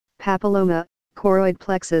Papilloma, choroid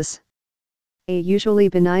plexus. A usually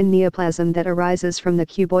benign neoplasm that arises from the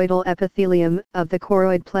cuboidal epithelium of the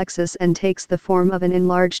choroid plexus and takes the form of an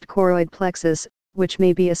enlarged choroid plexus, which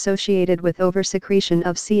may be associated with oversecretion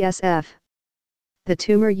of CSF. The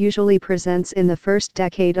tumor usually presents in the first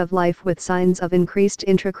decade of life with signs of increased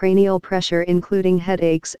intracranial pressure including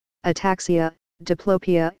headaches, ataxia,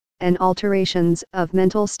 diplopia, and alterations of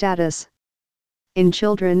mental status. In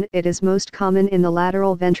children it is most common in the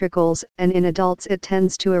lateral ventricles, and in adults it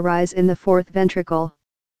tends to arise in the fourth ventricle.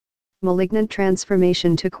 Malignant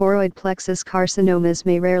transformation to choroid plexus carcinomas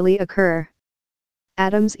may rarely occur.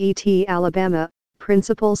 Adams et Alabama,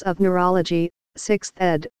 Principles of Neurology, 6th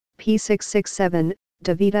ed., p. 667,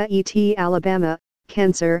 DeVita et Alabama,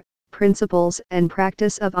 Cancer, Principles and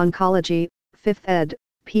Practice of Oncology, 5th ed.,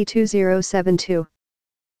 p. 2072.